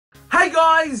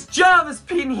guys, Jarvis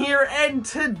Pen here, and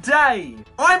today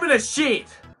I'm in a shed.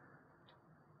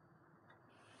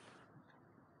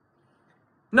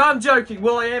 No, I'm joking.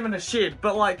 Well, I am in a shed,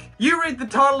 but like, you read the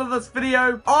title of this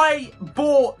video, I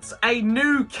bought a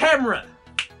new camera.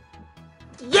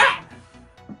 Yeah!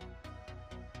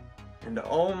 And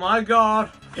oh my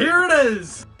god, here it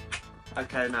is!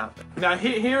 Okay, now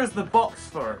here is the box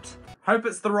for it. Hope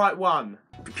it's the right one.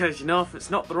 Because, you know, if it's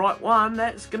not the right one,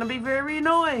 that's gonna be very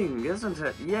annoying, isn't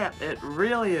it? Yeah, it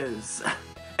really is.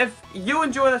 If you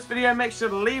enjoy this video, make sure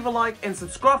to leave a like and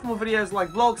subscribe for more videos like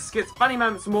vlogs, skits, funny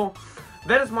moments and more.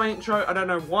 That is my intro. I don't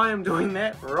know why I'm doing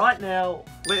that right now.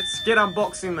 Let's get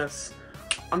unboxing this.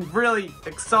 I'm really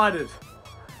excited.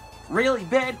 Really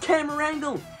bad camera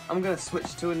angle. I'm gonna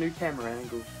switch to a new camera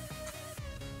angle.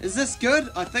 Is this good?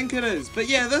 I think it is. But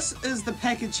yeah, this is the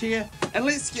package here. And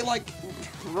let's get like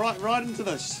right into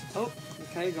this. Oh,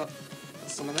 okay, got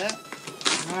some of that.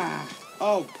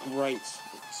 Oh, great.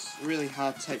 It's really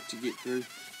hard tape to get through.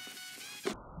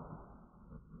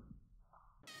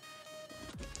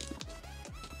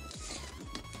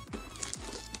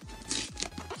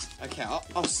 Okay,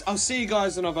 I'll see you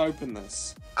guys when I've opened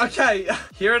this. Okay,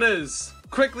 here it is.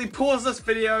 Quickly pause this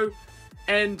video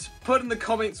and put in the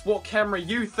comments what camera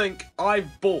you think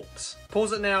I've bought.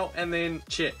 Pause it now and then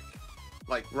check.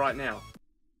 Like, right now.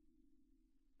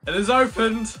 It is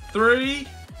opened. 3,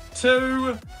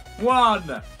 2,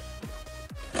 1.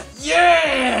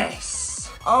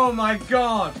 Yes! Oh my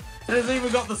god. It has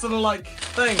even got this little, like,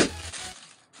 thing.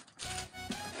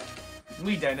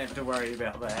 We don't have to worry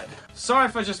about that. Sorry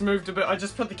if I just moved a bit. I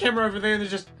just put the camera over there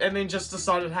and then just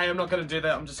decided, hey, I'm not going to do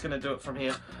that. I'm just going to do it from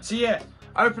here. So yeah,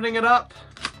 opening it up.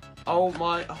 Oh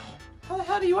my... Oh,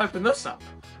 how do you open this up?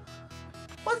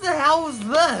 What the hell is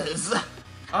this?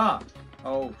 Ah.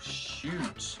 Oh,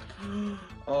 shoot.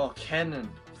 Oh, Canon.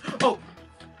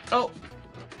 Oh.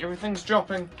 Everything's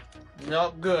dropping.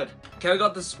 Not good. Okay, I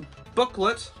got this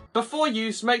booklet. Before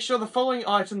use, make sure the following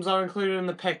items are included in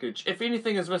the package. If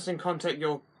anything is missing, contact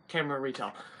your camera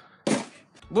retailer.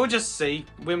 We'll just see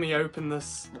when we open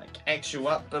this, like, actual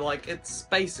up, but like, it's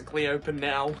basically open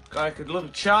now. Got a little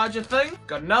charger thing.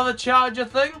 Got another charger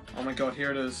thing. Oh my god,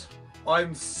 here it is.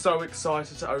 I'm so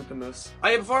excited to open this. Oh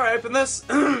yeah, before I open this,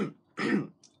 no,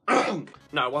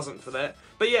 it wasn't for that.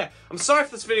 But yeah, I'm sorry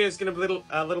if this video is gonna be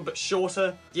a little bit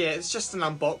shorter. Yeah, it's just an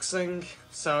unboxing,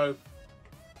 so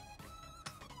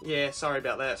yeah, sorry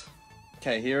about that.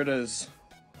 Okay, here it is.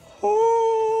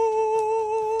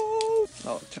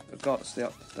 Oh god, it's the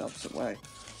opposite way.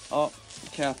 Oh,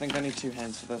 okay, I think I need 2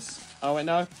 hands for this. Oh wait,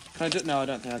 no? Can I do it? No, I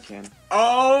don't think I can.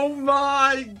 Oh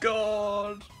my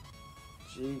god!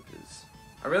 Jeepers.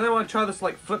 I really want to try this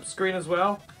like flip screen as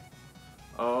well.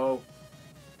 Oh.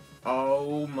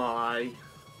 Oh my.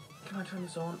 Can I turn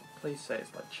this on? Please say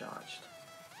it's like charged.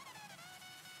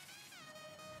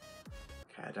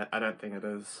 Okay, I don't think it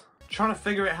is. Trying to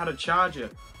figure out how to charge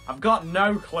it. I've got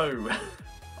no clue.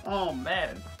 Oh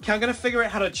man. Okay, I'm gonna figure out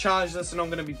how to charge this and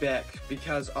I'm gonna be back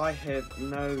because I have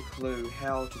no clue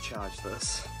how to charge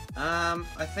this.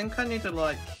 I think I need to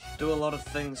like do a lot of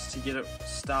things to get it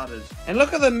started. And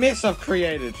look at the mess I've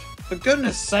created. For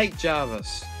goodness sake,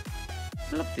 Jarvis.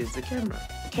 Look, there's the camera.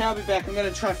 Okay, I'll be back. I'm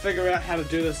gonna try to figure out how to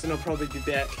do this and I'll probably be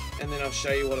back and then I'll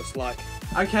show you what it's like.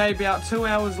 Okay, about 2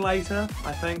 hours later,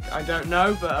 I think. I don't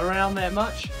know, but around that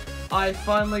much. I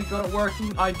finally got it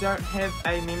working. I don't have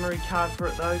a memory card for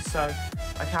it though, so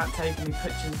I can't take any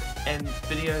pictures and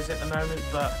videos at the moment,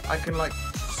 but I can like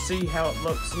see how it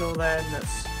looks and all that, and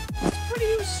it's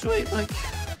pretty sweet. Like,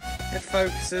 it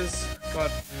focuses.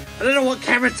 God, I don't know what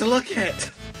camera to look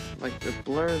at. Like, it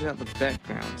blurs out the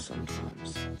background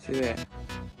sometimes. See that?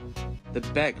 The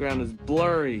background is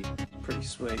blurry. Pretty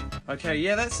sweet. Okay,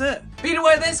 yeah, that's it. But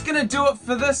anyway, that's gonna do it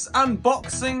for this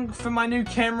unboxing for my new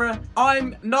camera.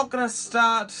 I'm not gonna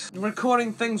start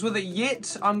recording things with it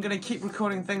yet. I'm gonna keep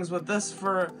recording things with this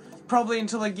for probably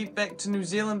until I get back to New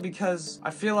Zealand because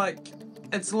I feel like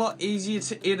it's a lot easier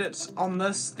to edit on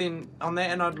this than on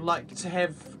that, and I'd like to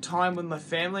have time with my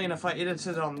family, and if I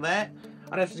edited on that,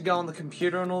 I'd have to go on the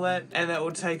computer and all that, and that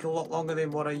would take a lot longer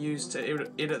than what I use to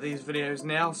edit these videos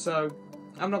now, so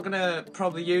I'm not gonna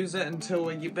probably use it until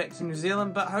we get back to New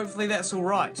Zealand, but hopefully that's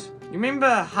alright. You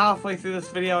remember halfway through this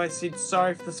video I said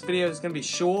sorry if this video is gonna be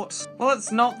short? Well,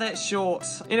 it's not that short.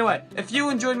 Anyway, if you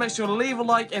enjoyed, make sure to leave a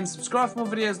like and subscribe for more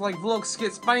videos like vlogs,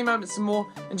 skits, funny moments and more.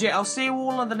 And yeah, I'll see you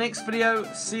all in the next video.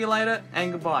 See you later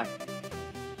and goodbye.